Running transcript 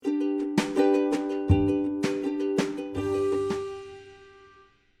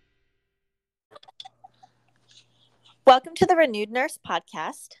Welcome to the Renewed Nurse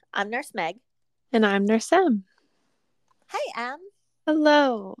podcast. I'm Nurse Meg. And I'm Nurse Em. Hi, Em.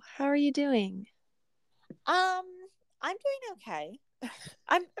 Hello. How are you doing? Um, I'm doing okay.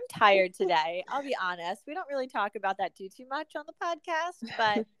 I'm tired today. I'll be honest. We don't really talk about that too much on the podcast,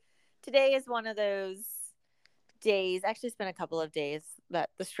 but today is one of those days. Actually, it's been a couple of days that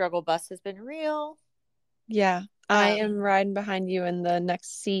the struggle bus has been real. Yeah, I Um, am riding behind you in the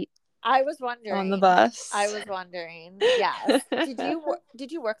next seat I was on the wondering. I bus. was wondering. Yes.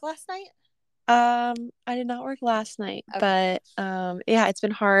 Did you work last night? I did not work last night, Okay. but yeah, it's been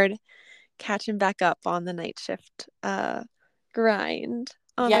hard catching back up on the night shift grind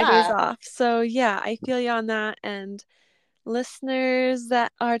on my days Yeah. off. So yeah, I feel you on that. And listeners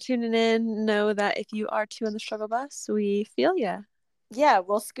that are tuning in know that if you are too on the struggle bus, we feel you. Yeah,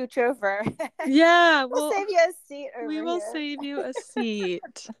 we'll scooch over. Yeah, We'll well, save you a seat we over will here. save you a seat.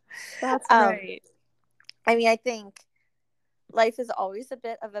 That's Um, right. I think life is always a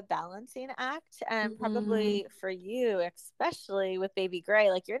bit of a balancing act, and Mm-hmm. probably for you, especially with baby Gray,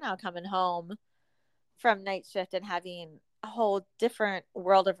 like you're now coming home from night shift and having a whole different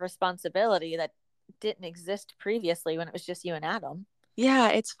world of responsibility that didn't exist previously when it was just you and Adam. Yeah,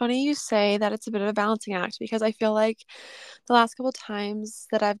 it's funny you say that it's a bit of a balancing act because I feel like the last couple times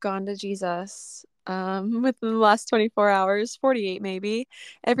that I've gone to Jesus, within the last 24 hours, 48 maybe,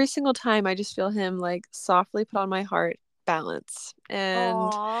 every single time I just feel him like softly put on my heart balance.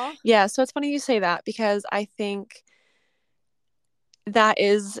 And Aww. yeah, so it's funny you say that because I think that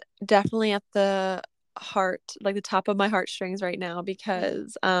is definitely at the heart, like the top of my heartstrings right now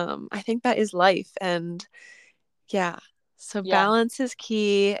because I think that is life. And yeah. So Yeah. balance is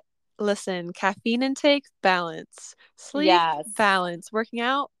key. Listen, caffeine intake, balance. Sleep, Yes. balance. Working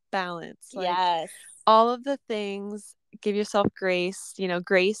out, balance. Like Yes. all of the things, give yourself grace,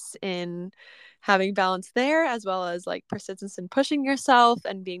 grace in having balance there, as well as like persistence in pushing yourself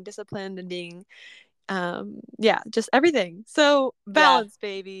and being disciplined and being, yeah, just everything. So Yeah. balance,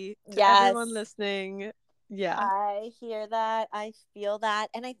 baby, to Yes. everyone listening. Yeah. I hear that. I feel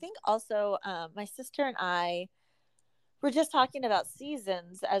that. And I think also my sister and I we're just talking about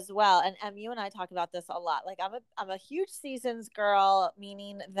seasons as well. And you and I talk about this a lot. Like I'm a huge seasons girl,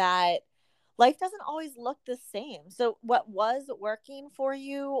 meaning that life doesn't always look the same. So what was working for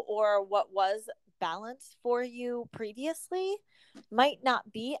you or what was balanced for you previously might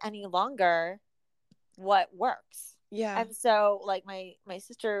not be any longer what works. Yeah. And so like my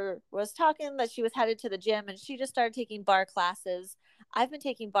sister was talking that she was headed to the gym and she just started taking bar classes. I've been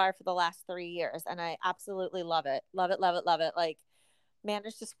taking bar for the last 3 years and I absolutely love it. Love it, love it, love it. Like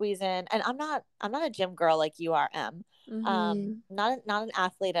managed to squeeze in, and I'm not a gym girl like you are, Em. Mm-hmm. Not an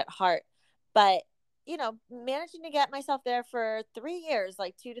athlete at heart, but managing to get myself there for 3 years,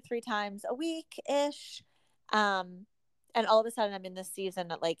 like 2 to 3 times a week ish. Um, and all of a sudden I'm in this season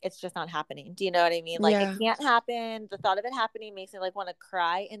that like it's just not happening. Do you know what I mean? Like it Yeah. can't happen. The thought of it happening makes me like want to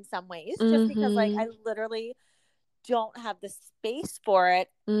cry in some ways, just because like Mm-hmm. I literally don't have the space for it.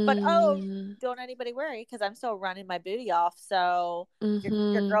 But oh, Mm-hmm. don't anybody worry because I'm still running my booty off. So your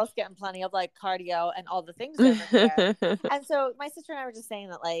Mm-hmm. girl's getting plenty of like cardio and all the things over here. And so my sister and I were just saying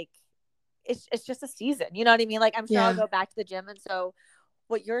that like it's just a season. You know what I mean? Like I'm sure I'll Yeah. go back to the gym. And so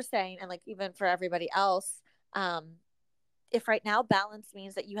what you're saying, and like even for everybody else, um, if right now balance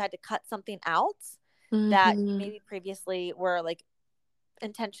means that you had to cut something out that you Mm-hmm. maybe previously were like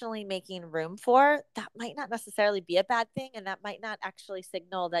intentionally making room for, that might not necessarily be a bad thing. And that might not actually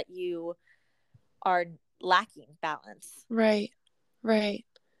signal that you are lacking balance. Right. Right.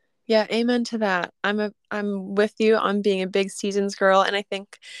 Yeah, amen to that. I'm with you on being a big seasons girl, and I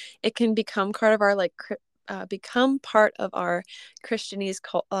think it can become part of our become part of our Christianese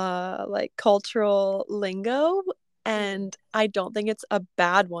like cultural lingo, Mm. and I don't think it's a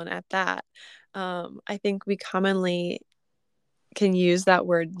bad one at that. I think we commonly can use that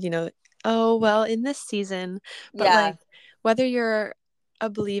word, oh, well, in this season, but Yeah. like whether you're a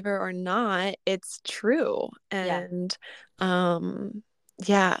believer or not, it's true. Yeah. And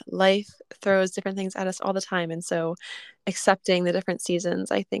yeah, life throws different things at us all the time. And so accepting the different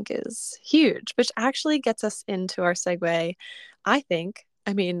seasons, I think, is huge, which actually gets us into our segue. I think,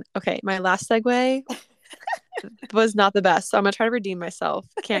 I mean, okay, my last segue was not the best. So I'm gonna try to redeem myself.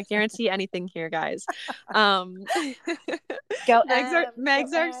 Can't guarantee anything here, guys. Um Go go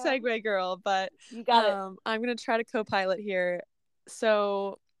Meg's our Em. segue girl, but You got it. I'm gonna try to co-pilot here.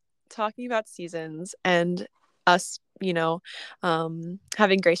 So talking about seasons and us,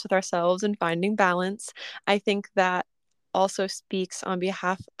 having grace with ourselves and finding balance, I think that also speaks on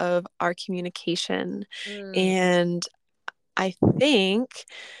behalf of our communication. Mm. And I think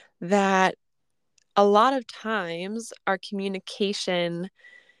that a lot of times our communication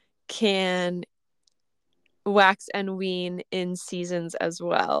can wax and wane in seasons as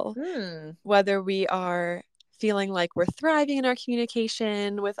well. Hmm. Whether we are feeling like we're thriving in our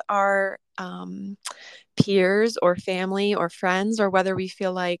communication with our peers or family or friends, or whether we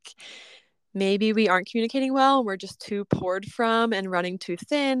feel like maybe we aren't communicating well and we're just too poured from and running too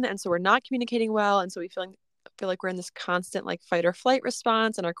thin, and so we're not communicating well, and so we feel like we're in this constant like fight or flight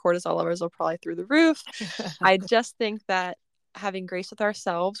response, and our cortisol levels are probably through the roof. I just think that having grace with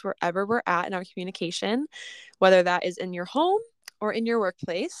ourselves wherever we're at in our communication, whether that is in your home or in your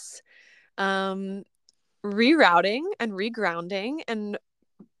workplace, um, rerouting and regrounding and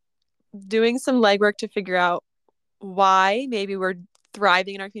doing some legwork to figure out why maybe we're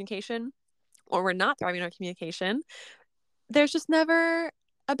thriving in our communication or we're not thriving in our communication. There's just never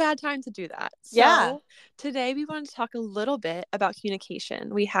a bad time to do that. Yeah. So today we wanted to talk a little bit about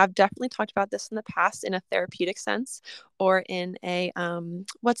communication. We have definitely talked about this in the past in a therapeutic sense, or in a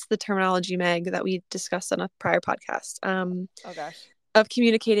what's the terminology, Meg, that we discussed on a prior podcast, Oh gosh. of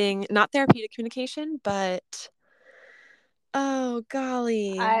communicating, not therapeutic communication, but oh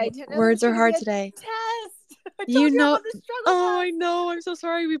golly, I didn't know there was words are going to be hard a today. test. I You told you I'm know, on the struggle oh, I bus. know. I'm so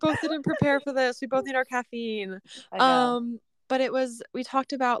sorry. We both didn't prepare for this. We both need our caffeine. I know. Um, but we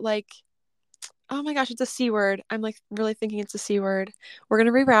talked about like, oh my gosh, it's a C word. I'm like really thinking it's a C word. We're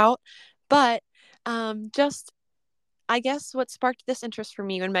gonna reroute. But just I guess what sparked this interest for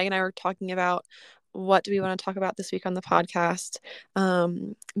me when Meg and I were talking about what do we want to talk about this week on the podcast,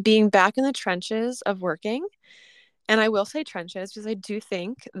 being back in the trenches of working. And I will say trenches because I do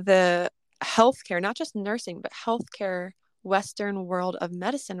think the healthcare, not just nursing, but healthcare, Western world of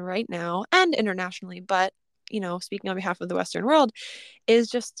medicine right now and internationally, but, speaking on behalf of the Western world, is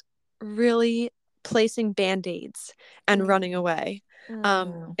just really placing band-aids and running Mm. away,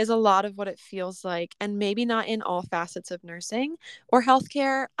 Mm. is a lot of what it feels like. And maybe not in all facets of nursing or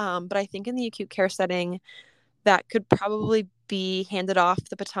healthcare, but I think in the acute care setting, that could probably be handed off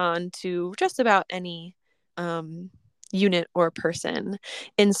the baton to just about any um, unit or person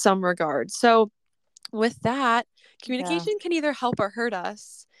in some regard. So, with that, Yeah. communication can either help or hurt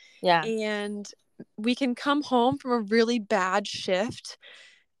us. Yeah. And we can come home from a really bad shift.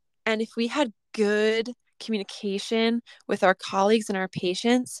 And if we had good communication with our colleagues and our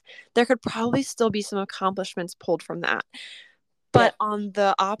patients, there could probably still be some accomplishments pulled from that. But Yep. on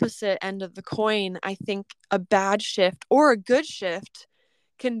the opposite end of the coin, I think a bad shift or a good shift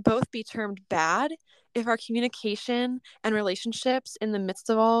can both be termed bad if our communication and relationships in the midst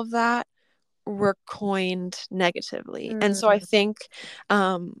of all of that were coined negatively. And so I Mm. think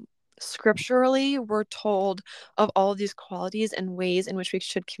scripturally, we're told of all of these qualities and ways in which we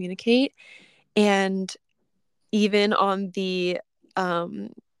should communicate. And even on the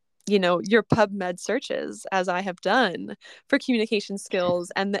your PubMed searches, as I have done for communication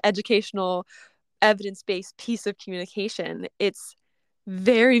skills and the educational evidence-based piece of communication, it's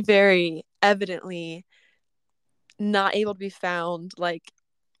very, very evidently not able to be found. Like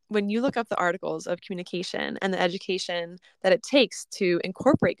when you look up the articles of communication and the education that it takes to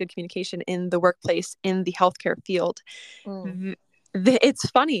incorporate good communication in the workplace, in the healthcare field, Mm. it's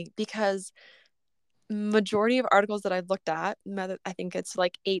funny because majority of articles that I've looked at, I think it's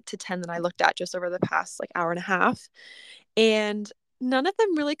like 8 to 10 that I looked at just over the past like hour and a half, and none of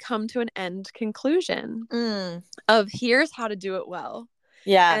them really come to an end conclusion Mm. of here's how to do it well,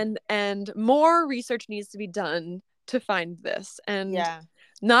 Yeah. and more research needs to be done to find this, and Yeah.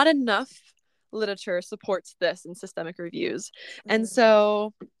 not enough literature supports this in systemic reviews. And Mm.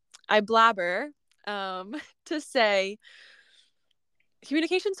 so I blabber um, to say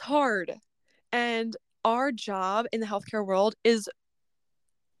communication's hard, and our job in the healthcare world is,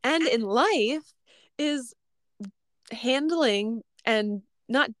 and in life, is handling and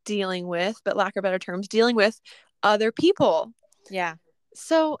not dealing with, but lack of better terms, dealing with other people. Yeah.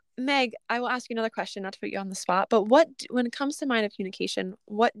 So, Meg, I will ask you another question, not to put you on the spot, but when it comes to mind of communication,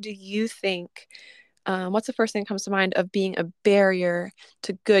 what do you think? What's the first thing that comes to mind of being a barrier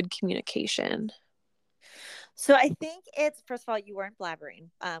to good communication? So I think it's, first of all, you weren't blabbering.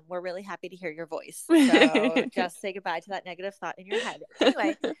 We're really happy to hear your voice. So just say goodbye to that negative thought in your head.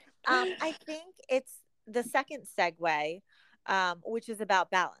 Anyway, I think it's the second segue, which is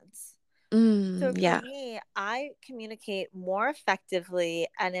about balance. So for Yeah. me, I communicate more effectively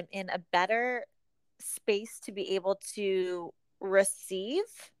and am in a better space to be able to receive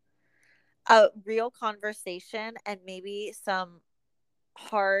a real conversation and maybe some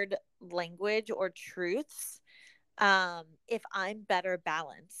hard language or truths, if I'm better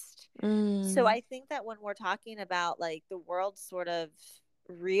balanced. So Mm, I think that when we're talking about like the world sort of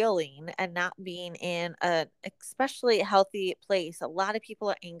reeling and not being in a especially healthy place. A lot of people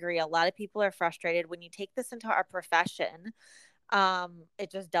are angry, a lot of people are frustrated. When you take this into our profession,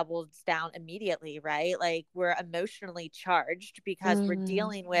 it just doubles down immediately, right? Like we're emotionally charged because we're Mm-hmm.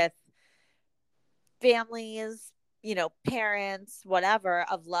 dealing with families, parents, whatever,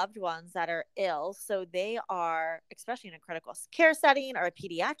 of loved ones that are ill. So they are, especially in a critical care setting or a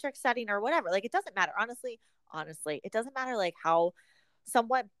pediatric setting or whatever, like it doesn't matter. Honestly, it doesn't matter like how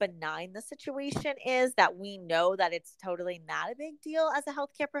somewhat benign the situation is, that we know that it's totally not a big deal as a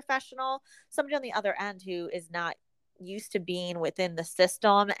healthcare professional. Somebody on the other end who is not used to being within the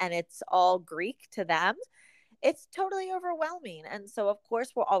system and it's all Greek to them, it's totally overwhelming. And so, of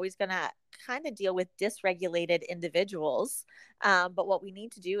course, we're always going to kind of deal with dysregulated individuals. But what we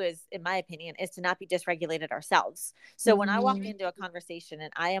need to do is, in my opinion, is to not be dysregulated ourselves. So when I walk Mm-hmm. into a conversation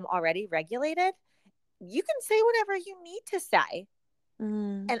and I am already regulated, you can say whatever you need to say,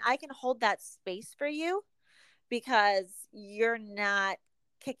 Mm-hmm. and I can hold that space for you because you're not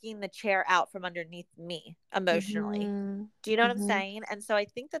kicking the chair out from underneath me emotionally. Mm-hmm. Do you know what I'm Mm-hmm. saying? And so I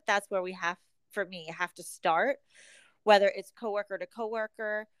think that that's where we have, for me, have to start, whether it's coworker to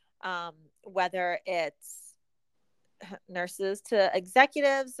coworker, whether it's nurses to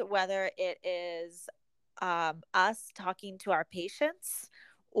executives, whether it is us talking to our patients,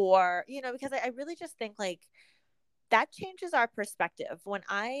 or, because I really just think like that changes our perspective. When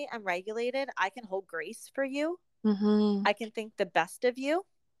I am regulated, I can hold grace for you. Mm-hmm. I can think the best of you.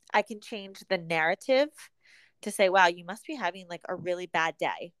 I can change the narrative to say, wow, you must be having like a really bad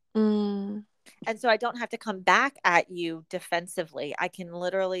day. Mm-hmm. And so I don't have to come back at you defensively. I can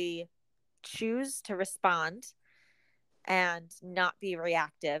literally choose to respond and not be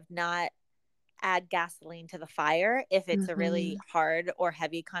reactive, not add gasoline to the fire if it's a really hard or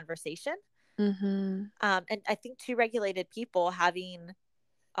heavy conversation. Mm-hmm. And I think two regulated people having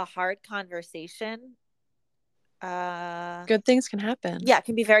a hard conversation, Good things can happen. yeah, it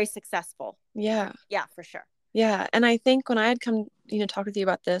can be very successful. Yeah. Yeah, for sure. Yeah. And I think when I had come, talk with you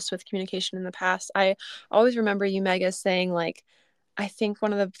about this with communication in the past, I always remember you, Megan, saying, like, I think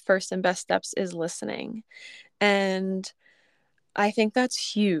one of the first and best steps is listening. And I think that's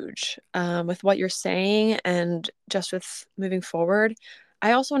huge with what you're saying and just with moving forward.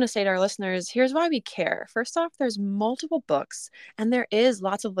 I also want to say to our listeners, here's why we care. First off, there's multiple books and there is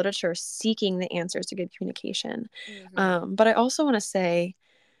lots of literature seeking the answers to good communication. Mm-hmm. But I also want to say,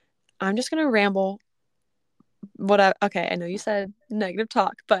 I'm just going to ramble. Okay, I know you said negative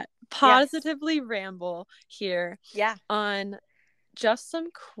talk, but Yes. positively ramble here Yeah. on just some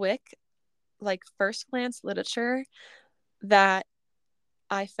quick, like, first glance literature that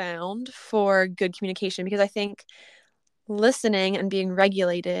I found for good communication, because I think listening and being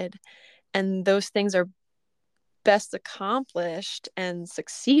regulated and those things are best accomplished and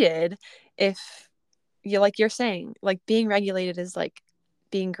succeeded if you, like you're saying, like being regulated is like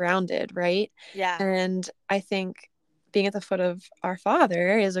being grounded, right? Yeah. And I think being at the foot of our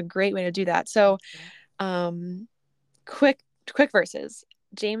Father is a great way to do that. So, Mm-hmm. um, quick verses.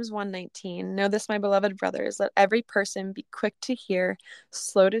 James 1:19. Know this, my beloved brothers, let every person be quick to hear,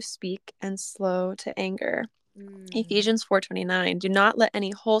 slow to speak, and slow to anger. Mm. Ephesians 4:29. Do not let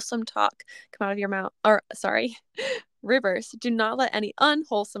any wholesome talk come out of your mouth, or sorry, reverse. Do not let any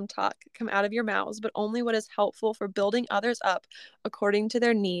unwholesome talk come out of your mouths, but only what is helpful for building others up according to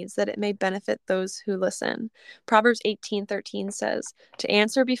their needs, that it may benefit those who listen. Proverbs 18:13 says, to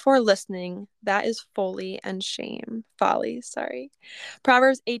answer before listening, that is folly, sorry.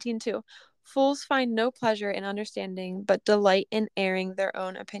 Proverbs 18:2. Fools find no pleasure in understanding, but delight in airing their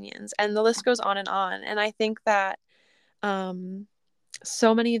own opinions. And the list goes on and on. And I think that um,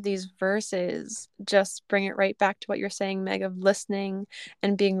 so many of these verses just bring it right back to what you're saying, Meg, of listening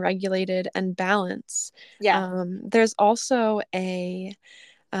and being regulated and balance. Yeah. There's also a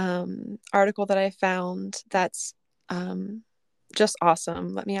article that I found that's just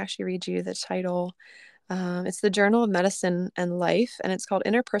awesome. Let me actually read you the title. It's the Journal of Medicine and Life, and it's called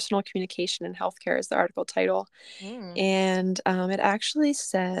Interpersonal Communication in Healthcare is the article title. Mm. And it actually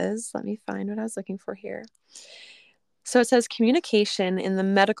says, let me find what I was looking for here. So it says communication in the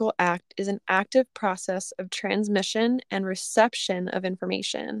medical act is an active process of transmission and reception of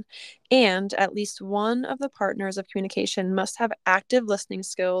information. And at least one of the partners of communication must have active listening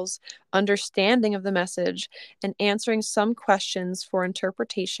skills, understanding of the message, and answering some questions for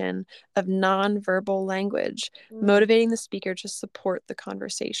interpretation of nonverbal language, Mm. motivating the speaker to support the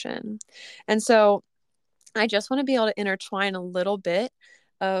conversation. And so I just want to be able to intertwine a little bit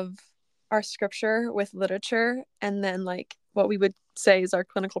of our scripture with literature, and then like what we would say is our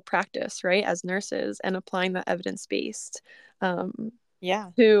clinical practice, right, as nurses, and applying that evidence based.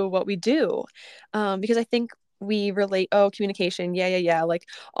 Yeah. to what we do. Because I think we relate, oh, communication, yeah, like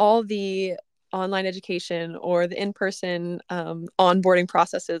all the online education or the in-person onboarding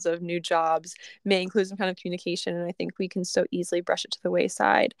processes of new jobs may include some kind of communication, and I think we can so easily brush it to the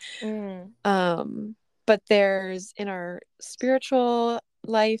wayside. Mm. But there's in our spiritual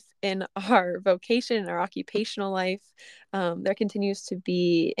life, in our vocation, in our occupational life, there continues to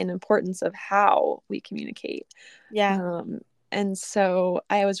be an importance of how we communicate. Yeah. um, and so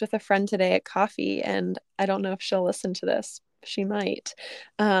I was with a friend today at coffee, and I don't know if she'll listen to this. She might.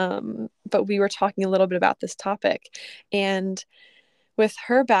 But we were talking a little bit about this topic. And with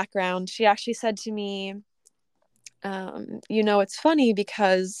her background, she actually said to me, it's funny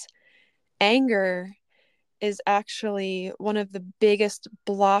because anger is actually one of the biggest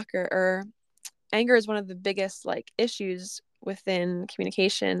blocker, or anger is one of the biggest like issues within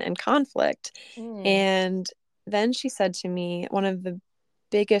communication and conflict. Mm. And then she said to me, one of the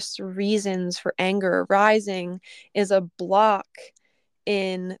biggest reasons for anger arising is a block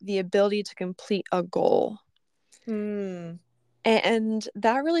in the ability to complete a goal. Mm. And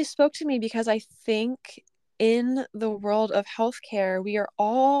that really spoke to me because I think in the world of healthcare, we are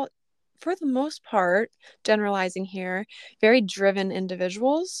all, for the most part, generalizing here, very driven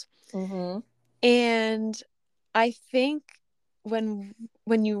individuals. Mm-hmm. And I think when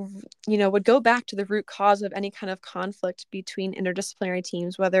you would go back to the root cause of any kind of conflict between interdisciplinary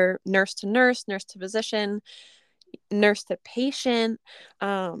teams, whether nurse to nurse, nurse to physician, nurse to patient,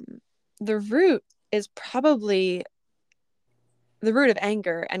 um, the root is probably the root of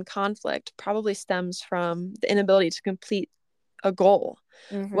anger and conflict probably stems from the inability to complete a goal,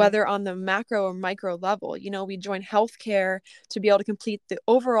 Mm-hmm. whether on the macro or micro level. We join healthcare to be able to complete the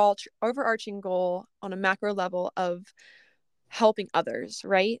overall overarching goal on a macro level of helping others,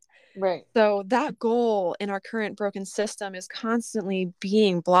 right? Right. So that goal in our current broken system is constantly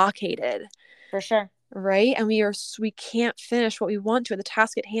being blockaded, For sure. right? And we can't finish what we want to. The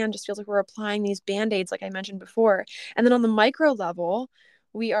task at hand just feels like we're applying these band-aids, like I mentioned before. And then on the micro level,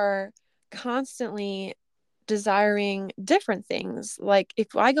 we are constantly desiring different things. Like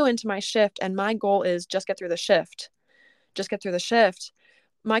if I go into my shift and my goal is just get through the shift,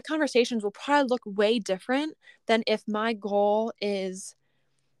 my conversations will probably look way different than if my goal is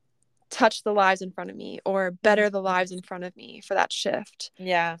touch the lives in front of me or better the Mm-hmm. lives in front of me for that shift.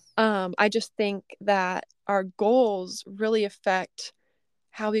 Yeah. I just think that our goals really affect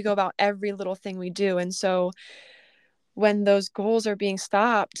how we go about every little thing we do. And so when those goals are being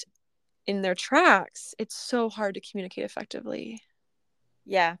stopped in their tracks, it's so hard to communicate effectively.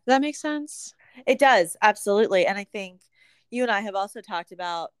 Yeah. Does that make sense? It does. Absolutely. And I think you and I have also talked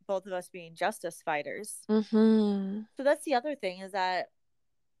about both of us being justice fighters. Mm-hmm. So that's the other thing, is that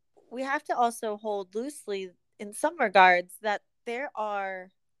we have to also hold loosely, in some regards, that there are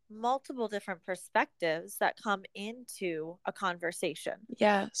multiple different perspectives that come into a conversation.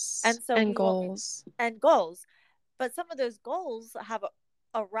 Yes. And so And we will, goals. and goals, but some of those goals have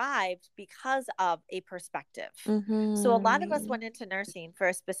arrived because of a perspective. So a lot of us Mm-hmm. went into nursing for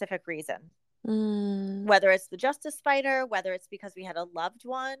a specific reason, Mm. whether it's the justice fighter, whether it's because we had a loved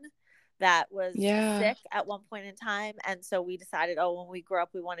one that was Yeah. sick at one point in time. And so we decided, oh, when we grow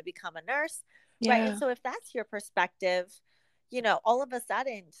up, we want to become a nurse. Right. And Yeah. so if that's your perspective, all of a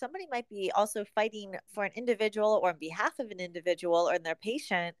sudden somebody might be also fighting for an individual or on behalf of an individual or their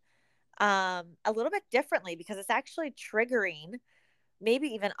patient, a little bit differently, because it's actually triggering, maybe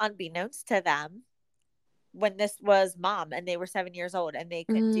even unbeknownst to them, when this was mom and they were 7 years old and they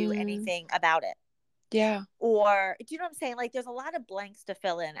couldn't do Mm. anything about it. Yeah. Or do you know what I'm saying? Like there's a lot of blanks to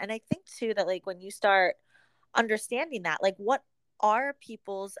fill in. And I think too that like when you start understanding that, like what are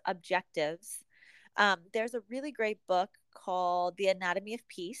people's objectives? There's a really great book called The Anatomy of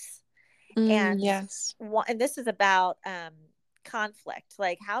Peace. And Yes. and this is about conflict.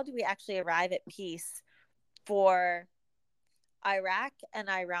 Like how do we actually arrive at peace for Iraq and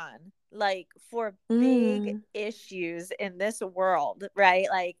Iran, like for big Mm. issues in this world, right?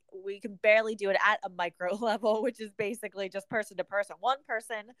 Like we can barely do it at a micro level, which is basically just person to person, one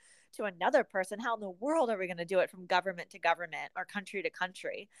person to another person. How in the world are we going to do it from government to government or country to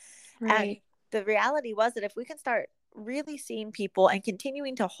country? And Right. the reality was that if we can start really seeing people and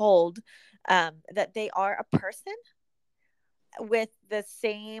continuing to hold that they are a person with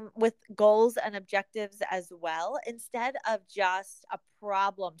goals and objectives as well, instead of just a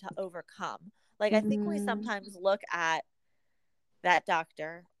problem to overcome. Like I think we Mm. sometimes look at that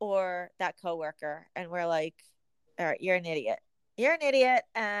doctor or that coworker and we're like, all right, you're an idiot, you're an idiot,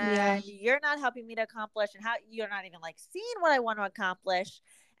 Yeah. and you're not helping me to accomplish, and how you're not even like seeing what I want to accomplish.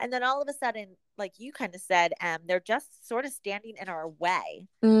 And then all of a sudden, like you kind of said, they're just sort of standing in our way.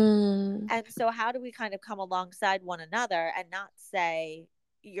 Mm. And so how do we kind of come alongside one another and not say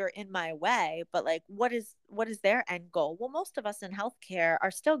you're in my way, but like what is their end goal? Well, most of us in healthcare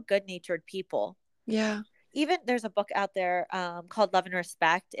are still good-natured people. Yeah. Even there's a book out there called Love and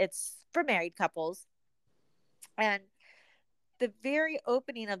Respect. It's for married couples. And the very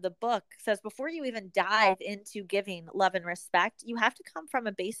opening of the book says before you even dive into giving love and respect, you have to come from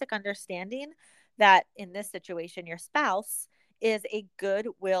a basic understanding that in this situation, your spouse is a good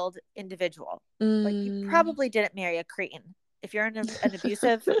willed individual. Like you Mm. probably didn't marry a cretin. If you're in an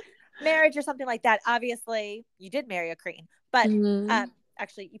abusive marriage or something like that, obviously you did marry a cretin. But Mm.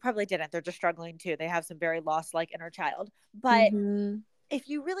 actually, you probably didn't. They're just struggling too. They have some very lost like inner child. But Mm-hmm. if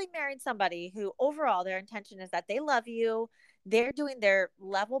you really married somebody who overall their intention is that they love you, they're doing their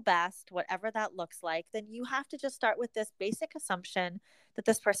level best, whatever that looks like, then you have to just start with this basic assumption that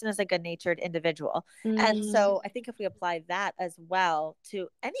this person is a good natured individual. And Mm. so I think if we apply that as well to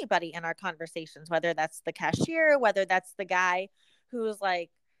anybody in our conversations, whether that's the cashier, whether that's the guy who's like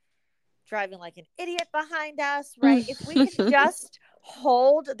driving like an idiot behind us, right? If we can just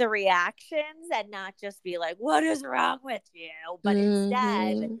hold the reactions and not just be like, what is wrong with you? But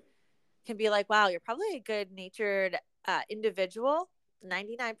instead Mm-hmm. can be like, wow, you're probably a good natured individual.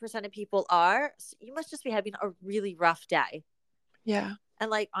 99% of people are. So you must just be having a really rough day. Yeah. And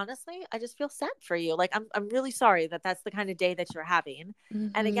like, honestly, I just feel sad for you. Like, I'm really sorry that that's the kind of day that you're having.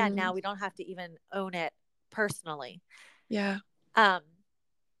 And again, Mm-hmm. now we don't have to even own it personally. Yeah. Um,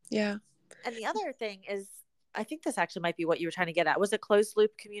 Yeah. and the other thing is, I think this actually might be what you were trying to get at. Was it closed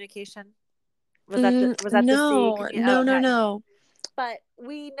loop communication? Was that the C? No, Oh, no, no, okay. no. But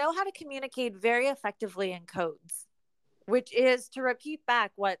we know how to communicate very effectively in codes, which is to repeat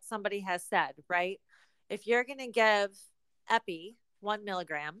back what somebody has said, right? If you're going to give epi 1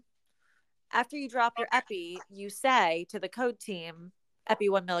 milligram, after you drop your epi, you say to the code team, epi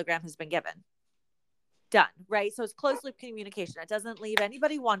 1 milligram has been given. Done, right? So it's closed loop communication. It doesn't leave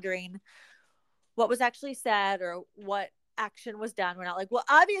anybody wondering what was actually said or what action was done. We're not like, well,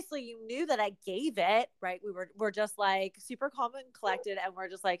 obviously you knew that I gave it, right? We're just like super calm and collected, and we're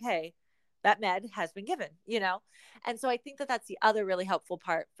just like, hey, that med has been given, you know? And so I think that that's the other really helpful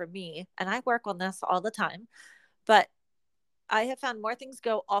part for me. And I work on this all the time, but I have found more things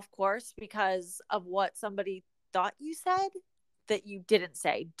go off course because of what somebody thought you said that you didn't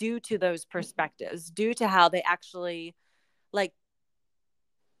say, due to those perspectives, due to how they actually like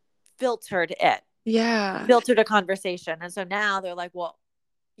filtered it, Yeah. filtered a conversation. And so now they're like, well,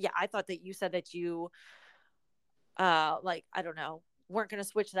 yeah, I thought that you said that you like, I don't know, weren't going to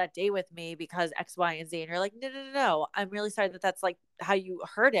switch that day with me because X, Y, and Z. And you're like, no, no, no, no. I'm really sorry that that's like how you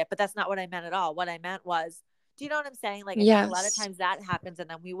heard it, but that's not what I meant at all. What I meant was, do you know what I'm saying? Like, I think a lot of Yes. times that happens and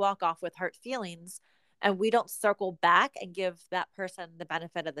then we walk off with hurt feelings and we don't circle back and give that person the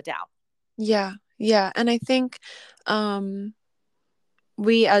benefit of the doubt. Yeah. Yeah. And I think um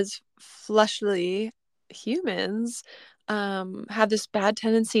we as fleshly humans have this bad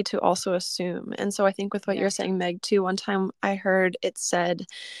tendency to also assume. And so I think with what you're Yeah. saying, Meg, too, one time I heard it said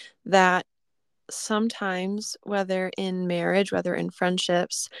that sometimes, whether in marriage, whether in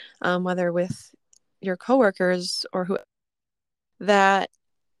friendships, whether with your coworkers or who, that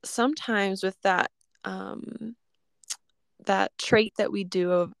sometimes with um, that trait that we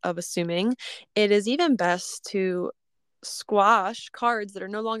do of assuming, it is even best to squash cards that are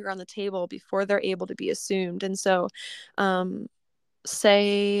no longer on the table before they're able to be assumed. And so, um,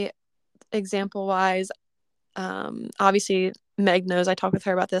 say, example wise, obviously, Meg knows I talk with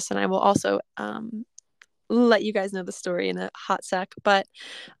her about this, and I will also let you guys know the story in a hot sec. But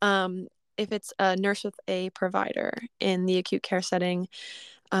if it's a nurse with a provider in the acute care setting,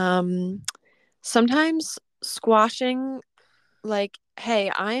 um, sometimes squashing, like, hey,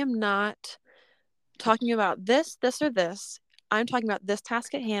 I am not talking about this, this, or this. I'm talking about this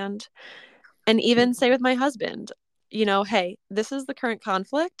task at hand. And even say with my husband, hey, this is the current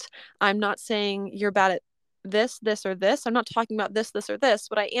conflict. I'm not saying you're bad at this, or this. I'm not talking about this, or this.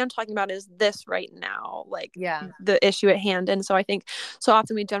 What I am talking about is this right now, like Yeah. the issue at hand. And so I think so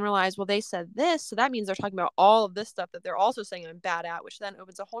often we generalize, well, they said this, so that means they're talking about all of this stuff that they're also saying I'm bad at, which then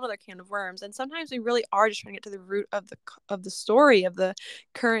opens a whole other can of worms. And sometimes we really are just trying to get to the root of the story of the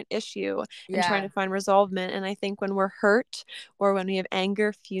current issue and trying Yeah. to find resolvement. And I think when we're hurt or when we have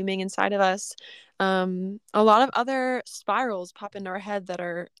anger fuming inside of us, a lot of other spirals pop into our head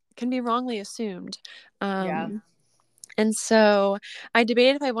that can be wrongly assumed. Yeah. And so I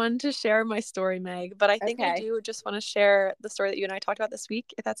debated if I wanted to share my story, Meg, but I think I Okay. do just want to share the story that you and I talked about this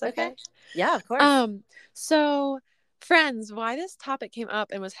week, if that's Okay. okay. Yeah, of course. Um, so Friends, why this topic came up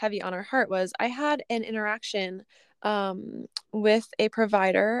and was heavy on our heart was I had an interaction with a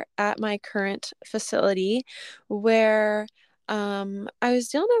provider at my current facility where I was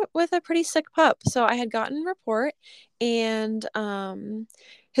dealing with a pretty sick pup. So I had gotten a report, and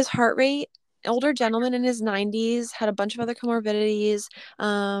his heart rate, older gentleman in his 90s, had a bunch of other comorbidities.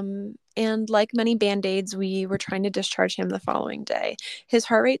 And like many band-aids, we were trying to discharge him the following day. His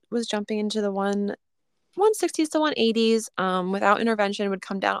heart rate was jumping into the 160s to 180s, without intervention, would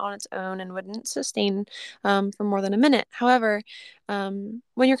come down on its own and wouldn't sustain for more than a minute. However, when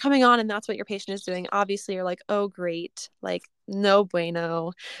you're coming on and that's what your patient is doing, obviously you're like, oh, great, like, no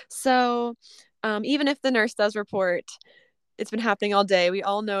bueno. So even if the nurse does report, it's been happening all day, we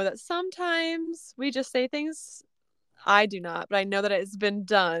all know that sometimes we just say things. I do not, but I know that it's been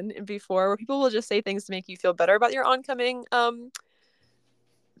done before where people will just say things to make you feel better about your oncoming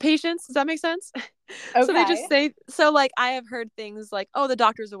patients. Does that make sense? So they just Okay. say, so like I have heard things like, oh, the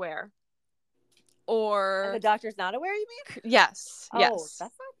doctor's aware, And the or doctor's not aware, you mean? yes, Oh, yes.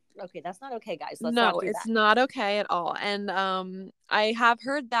 that's not okay. That's not okay, guys. Let's not No, do it's that. not okay at all. And I have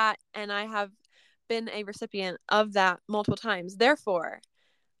heard that, and I have been a recipient of that multiple times. Therefore,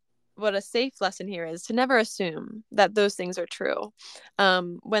 what a safe lesson here is to never assume that those things are true.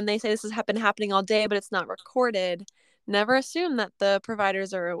 When they say this has been happening all day, but it's not recorded, never assume that the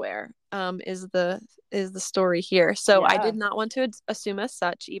providers are aware. Is the story here. So I Yeah. did not want to assume as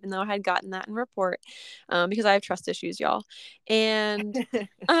such, even though I had gotten that in report, because I have trust issues, y'all. And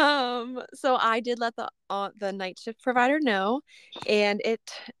so I did let the night shift provider know, and it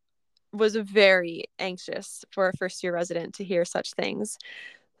was very anxious for a first year resident to hear such things.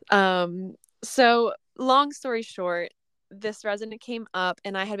 So long story short, this resident came up,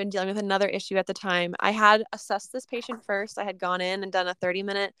 and I had been dealing with another issue at the time. I had assessed this patient first. I had gone in and done a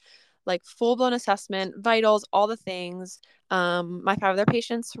 30-minute, like, full blown assessment, vitals, all the things. My 5 other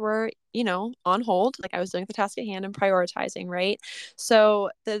patients were, on hold. Like, I was doing the task at hand and prioritizing, right? So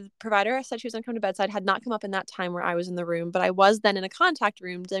the provider said she was going to come to bedside, had not come up in that time where I was in the room, but I was then in a contact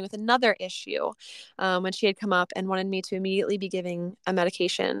room dealing with another issue, when she had come up and wanted me to immediately be giving a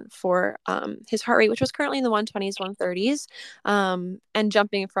medication for his heart rate, which was currently in the 120s, 130s, and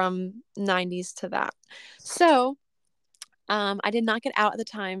jumping from 90s to that. So I did not get out at the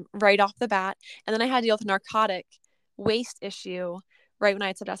time right off the bat. And then I had to deal with a narcotic waste issue right when I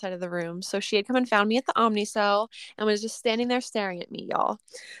had stepped outside of the room. So she had come and found me at the Omnicell and was just standing there staring at me, y'all.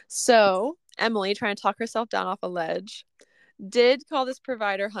 So Emily, trying to talk herself down off a ledge, did call this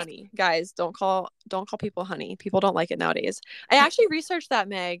provider honey. Guys, don't call people honey. People don't like it nowadays. I actually researched that,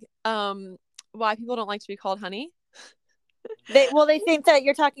 Meg. Why people don't like to be called honey. They think that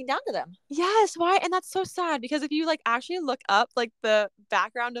you're talking down to them. Yes, why? And that's so sad, because if you like actually look up like the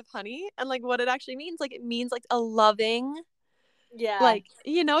background of honey and like what it actually means, like it means like a loving, Yeah. like,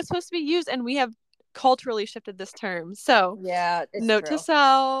 it's supposed to be used, and we have culturally shifted this term. So, Yeah, it's note to true.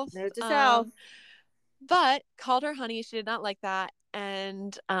 self. Note to self. But called her honey. She did not like that,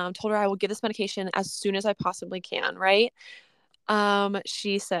 and told her I will give this medication as soon as I possibly can, right?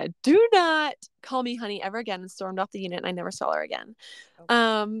 She said, "Do not call me honey ever again," and stormed off the unit, and I never saw her again.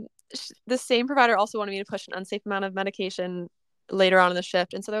 Okay. The same provider also wanted me to push an unsafe amount of medication later on in the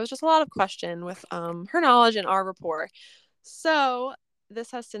shift, and so there was just a lot of question with her knowledge and our rapport. So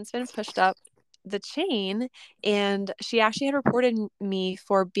this has since been pushed up the chain, and she actually had reported me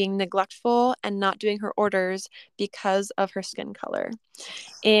for being neglectful and not doing her orders because of her skin color.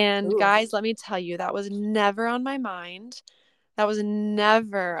 And Ooh. guys, let me tell you, that was never on my mind. That was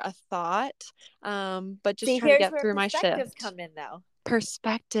never a thought, but just See, trying to here's get where through my perspectives shift. come in, though. Like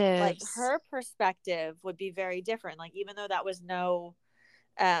Perspectives. her perspective would be very different. Like, even though that was no,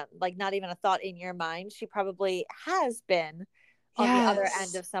 like, not even a thought in your mind, she probably has been on the other end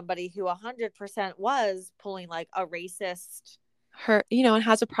Yes. of somebody who 100% was pulling like a racist Hurt, and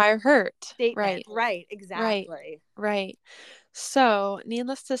has a prior hurt. statement. Right. Right. Right. Exactly. Right. So,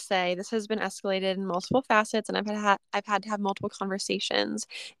 needless to say, this has been escalated in multiple facets, and I've had to have multiple conversations,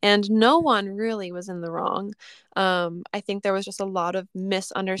 and no one really was in the wrong. I think there was just a lot of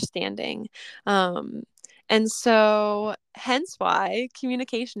misunderstanding, um, and so hence why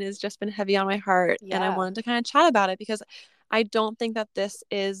communication has just been heavy on my heart, and I Yeah. wanted to kind of chat about it because I don't think that this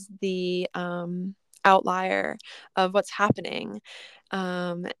is the outlier of what's happening.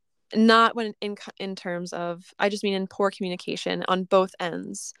 Um, Not when in terms of, I just mean in poor communication on both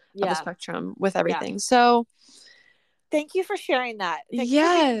ends of the Yeah. spectrum with Yeah. everything. So Thank you for sharing that. Thank you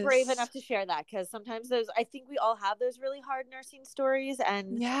for being brave yes, enough to share that, because sometimes I think we all have those really hard nursing stories,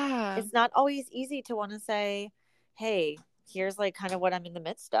 and yeah, it's not always easy to want to say, hey, here's like kind of what I'm in the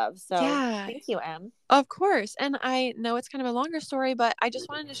midst of. So Yeah, thank you, Em. of course. And I know it's kind of a longer story, but I just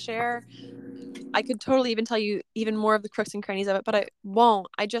wanted to share. I could totally even tell you even more of the crooks and crannies of it, but I won't.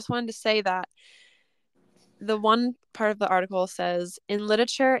 I just wanted to say that the one part of the article says in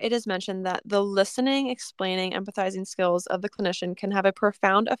literature, it is mentioned that the listening, explaining, empathizing skills of the clinician can have a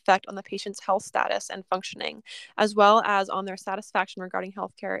profound effect on the patient's health status and functioning, as well as on their satisfaction regarding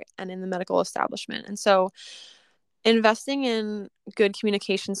healthcare and in the medical establishment. And so, investing in good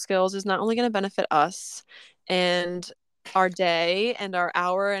communication skills is not only going to benefit us and our day and our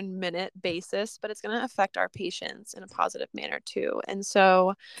hour and minute basis, but it's going to affect our patients in a positive manner too. And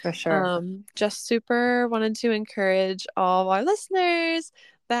so, For sure. just super wanted to encourage all of our listeners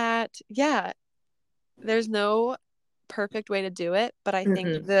that, yeah, there's no perfect way to do it, but I think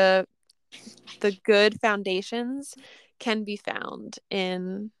Mm-hmm. the good foundations can be found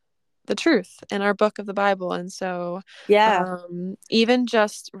in the truth in our book of the Bible. And so, Yeah, even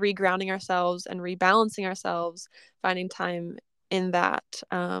just regrounding ourselves and rebalancing ourselves, finding time in that.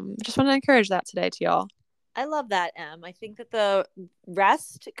 Just want to encourage that today to y'all. I love that, Em. I think that the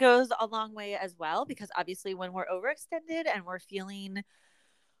rest goes a long way as well, because obviously when we're overextended and we're feeling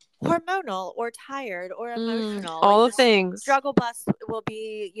hormonal or tired or emotional, like All the the things. struggle bus will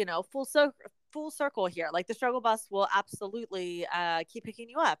be, full circle here. Like the struggle bus will absolutely keep picking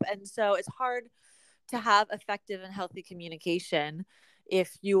you up. And so it's hard to have effective and healthy communication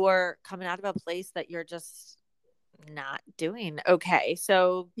if you're coming out of a place that you're just not doing okay.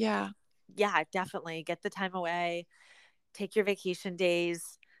 So Yeah. yeah, definitely get the time away, take your vacation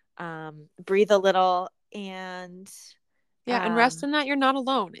days, breathe a little, and Yeah. And rest um, in that you're not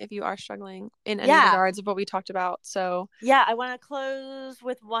alone if you are struggling in any yeah, regards of what we talked about. So, yeah. I want to close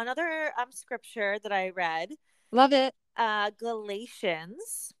with one other scripture that I read, love it.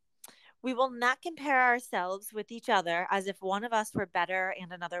 Galatians. We will not compare ourselves with each other as if one of us were better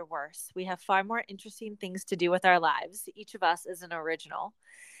and another worse. We have far more interesting things to do with our lives. Each of us is an original.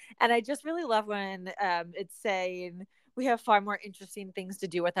 And I just really love when it's saying we have far more interesting things to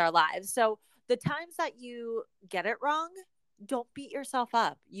do with our lives. So the times that you get it wrong, don't beat yourself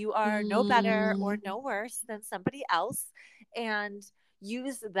up. You are no better or Mm, no worse than somebody else. And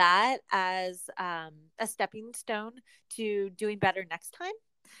use that as a stepping stone to doing better next time,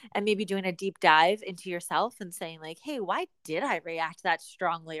 and maybe doing a deep dive into yourself and saying like, hey, why did I react that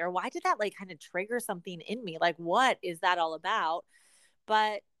strongly, or why did that like kind of trigger something in me, like what is that all about?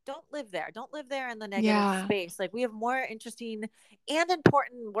 But don't live there in the negative yeah. space. Like we have more interesting and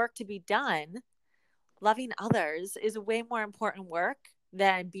important work to be done. Loving others is way more important work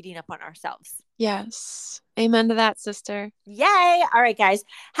than beating up on ourselves. Yes. Amen to that, sister. Yay. All right, guys,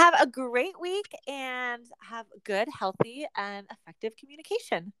 have a great week and have good, healthy, and effective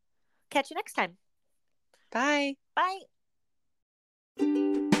communication. Catch you next time. Bye. Bye.